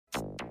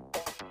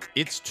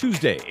It's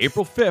Tuesday,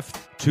 April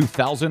 5th,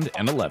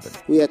 2011.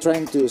 We are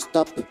trying to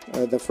stop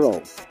the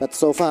flow, but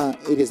so far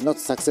it is not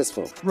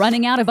successful.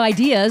 Running out of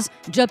ideas,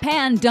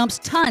 Japan dumps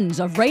tons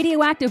of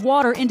radioactive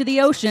water into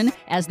the ocean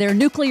as their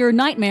nuclear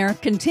nightmare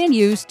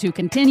continues to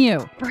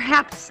continue.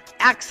 Perhaps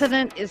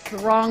accident is the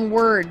wrong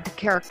word to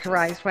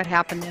characterize what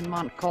happened in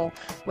Montclair,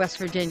 West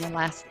Virginia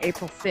last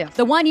April 5th.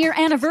 The one-year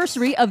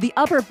anniversary of the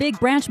Upper Big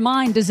Branch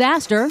mine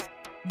disaster.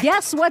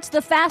 Guess what's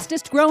the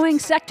fastest growing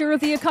sector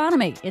of the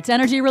economy? It's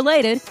energy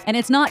related, and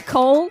it's not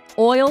coal,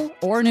 oil,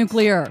 or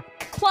nuclear.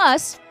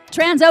 Plus,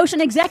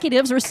 Transocean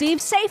executives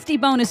receive safety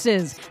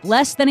bonuses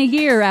less than a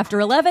year after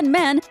 11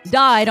 men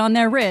died on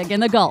their rig in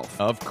the Gulf.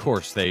 Of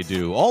course they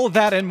do. All of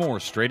that and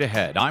more straight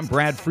ahead. I'm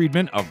Brad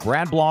Friedman of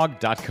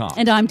BradBlog.com.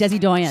 And I'm Desi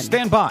Doyen.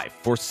 Stand by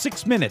for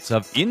 6 minutes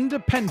of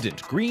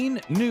independent green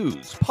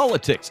news,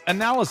 politics,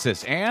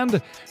 analysis, and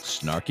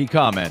snarky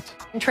comment.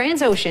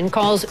 Transocean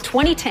calls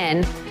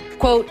 2010,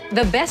 quote,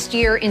 the best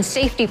year in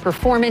safety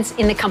performance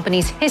in the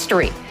company's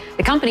history.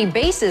 The company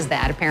bases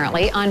that,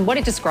 apparently, on what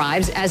it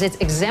describes as its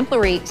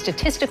exemplary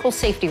statistical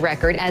safety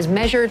record as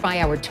measured by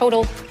our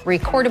total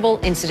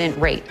recordable incident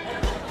rate.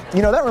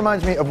 You know, that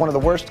reminds me of one of the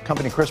worst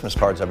company Christmas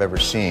cards I've ever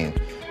seen.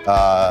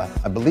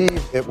 I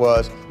believe it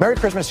was Merry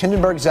Christmas,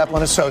 Hindenburg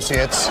Zeppelin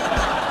Associates.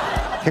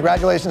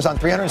 Congratulations on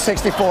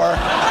 364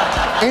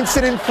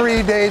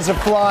 incident-free days of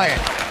flying.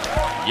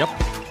 Yep,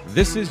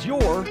 this is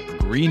your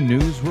Green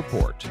News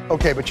Report.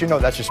 Okay, but you know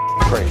that's just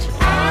crazy.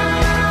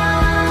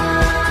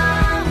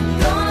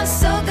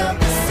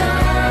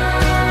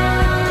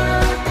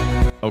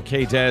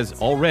 Okay, Des,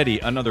 already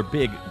another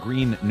big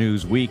green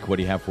news week. What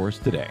do you have for us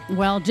today?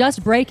 Well,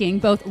 just breaking,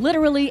 both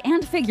literally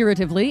and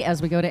figuratively,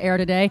 as we go to air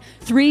today,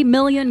 3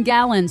 million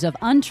gallons of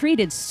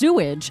untreated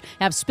sewage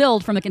have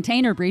spilled from a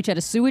container breach at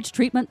a sewage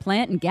treatment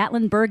plant in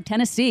Gatlinburg,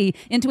 Tennessee,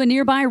 into a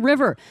nearby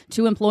river.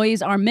 2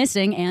 employees are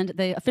missing, and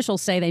the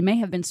officials say they may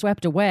have been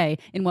swept away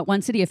in what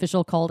one city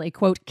official called a,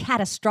 quote,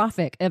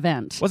 catastrophic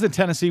event. Was it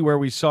Tennessee where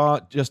we saw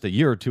just a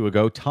year or two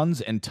ago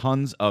tons and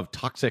tons of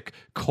toxic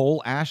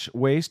coal ash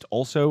waste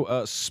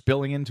also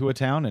spilling into a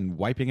town and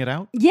wiping it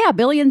out? Yeah,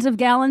 billions of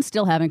gallons,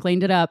 still haven't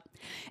cleaned it up.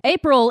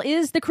 April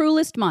is the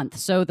cruelest month,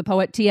 so the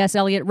poet T.S.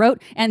 Eliot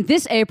wrote, and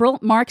this April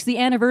marks the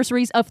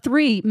anniversaries of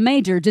 3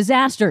 major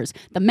disasters: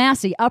 the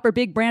Massey Upper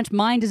Big Branch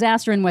mine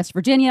disaster in West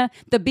Virginia,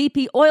 the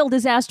BP oil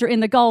disaster in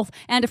the Gulf,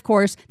 and of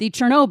course, the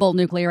Chernobyl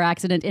nuclear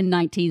accident in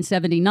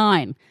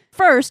 1979.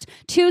 First,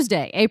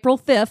 Tuesday, April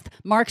 5th,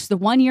 marks the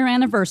 1-year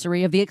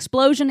anniversary of the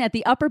explosion at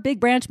the Upper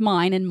Big Branch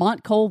mine in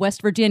Montclair,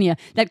 West Virginia,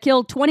 that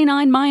killed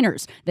 29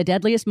 miners, the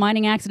deadliest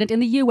mining accident in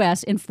the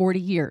U.S. in 40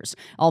 years.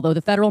 Although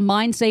the Federal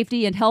Mine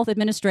Safety and Health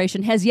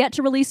Administration has yet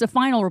to release a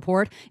final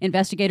report,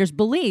 investigators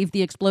believe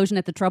the explosion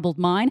at the troubled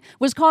mine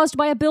was caused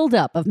by a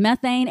buildup of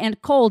methane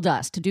and coal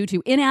dust due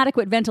to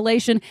inadequate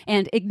ventilation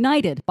and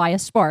ignited by a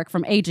spark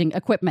from aging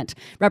equipment.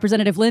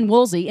 Representative Lynn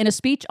Woolsey, in a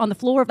speech on the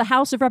floor of the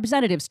House of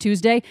Representatives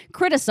Tuesday,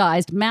 criticized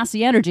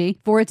Massey Energy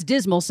for its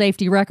dismal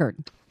safety record.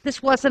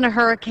 This wasn't a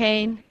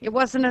hurricane, it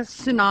wasn't a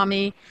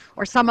tsunami,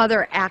 or some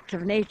other act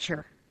of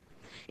nature.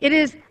 It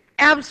is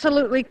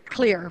absolutely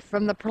clear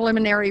from the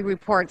preliminary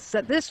reports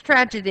that this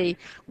tragedy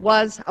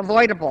was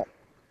avoidable,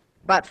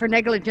 but for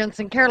negligence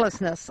and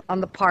carelessness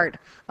on the part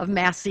of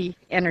Massey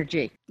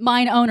Energy.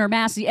 Mine owner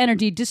Massey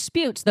Energy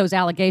disputes those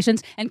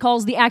allegations and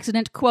calls the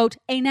accident, quote,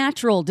 a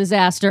natural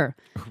disaster.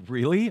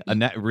 Really? A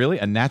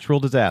natural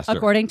disaster?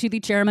 According to the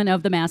chairman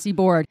of the Massey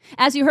board.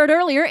 As you heard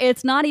earlier,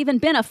 it's not even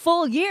been a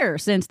full year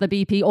since the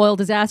BP oil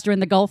disaster in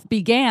the Gulf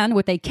began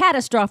with a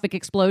catastrophic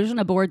explosion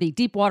aboard the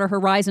Deepwater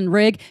Horizon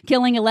rig,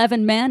 killing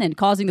 11 men and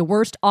causing the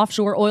worst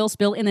offshore oil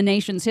spill in the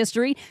nation's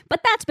history.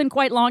 But that's been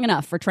quite long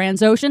enough for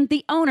Transocean,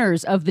 the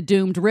owners of the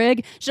doomed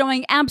rig.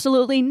 Showing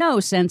absolutely no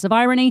sense of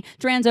irony,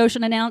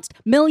 Transocean announced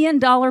 $1 million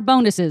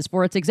bonuses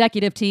for its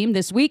executive team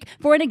this week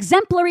for an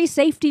exemplary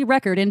safety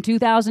record in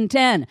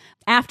 2010.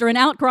 After an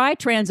outcry,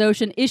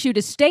 Transocean issued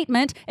a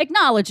statement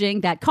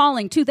acknowledging that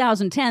calling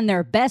 2010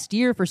 their best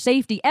year for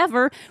safety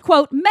ever,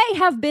 quote, may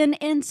have been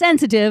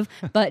insensitive,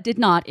 but did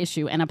not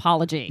issue an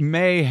apology.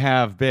 May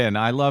have been.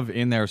 I love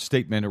in their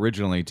statement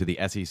originally to the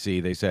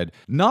SEC, they said,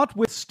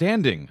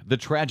 notwithstanding the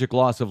tragic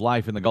loss of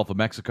life in the Gulf of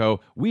Mexico,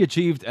 we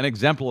achieved an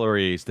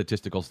exemplary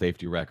statistical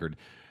safety record.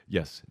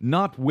 Yes,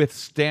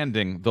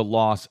 notwithstanding the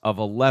loss of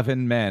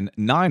 11 men,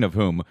 9 of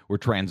whom were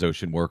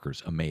Transocean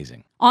workers.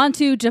 Amazing. On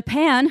to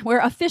Japan, where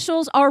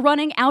officials are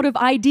running out of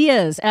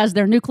ideas as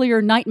their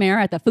nuclear nightmare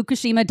at the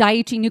Fukushima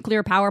Daiichi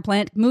nuclear power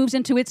plant moves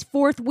into its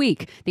 4th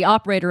week. The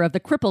operator of the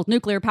crippled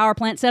nuclear power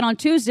plant said on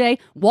Tuesday,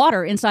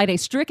 water inside a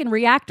stricken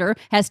reactor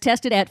has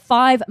tested at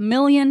 5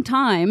 million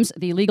times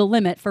the legal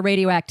limit for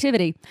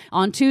radioactivity.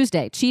 On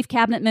Tuesday, Chief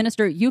Cabinet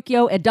Minister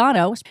Yukio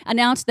Edano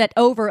announced that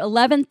over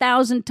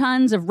 11,000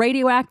 tons of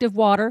radioactive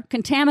water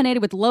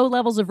contaminated with low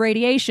levels of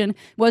radiation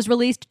was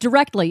released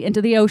directly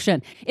into the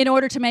ocean in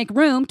order to make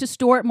room to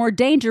store more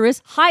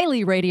dangerous,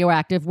 highly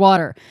radioactive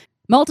water.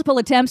 Multiple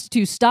attempts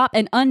to stop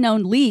an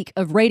unknown leak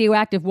of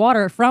radioactive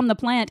water from the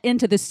plant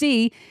into the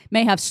sea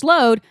may have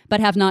slowed, but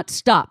have not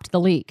stopped the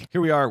leak.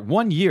 Here we are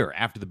 1 year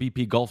after the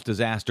BP Gulf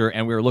disaster,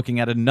 and we're looking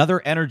at another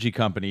energy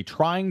company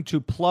trying to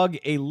plug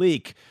a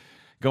leak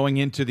going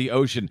into the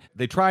ocean.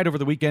 They tried over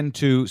the weekend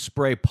to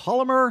spray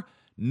polymer,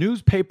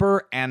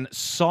 newspaper, and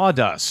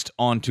sawdust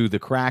onto the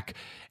crack,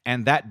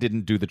 and that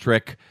didn't do the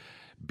trick.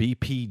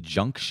 BP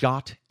junk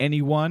shot,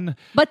 anyone?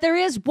 But there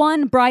is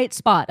one bright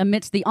spot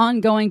amidst the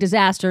ongoing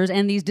disasters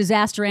and these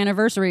disaster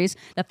anniversaries.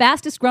 The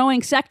fastest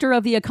growing sector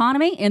of the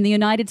economy in the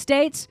United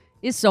States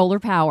is solar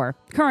power,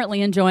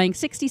 currently enjoying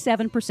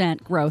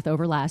 67% growth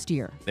over last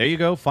year. There you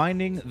go,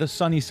 finding the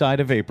sunny side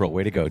of April.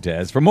 Way to go,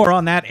 Des. For more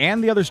on that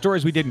and the other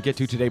stories we didn't get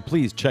to today,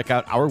 please check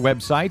out our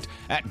website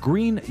at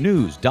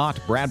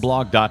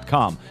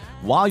greennews.bradblog.com.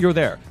 While you're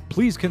there,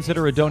 please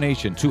consider a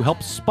donation to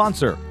help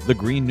sponsor the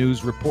Green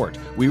News Report.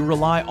 We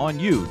rely on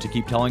you to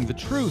keep telling the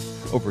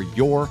truth over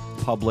your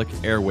public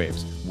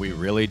airwaves. We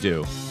really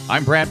do.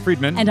 I'm Brad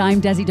Friedman. And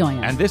I'm Desi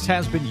Doyen. And this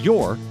has been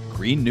your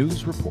Green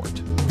News Report.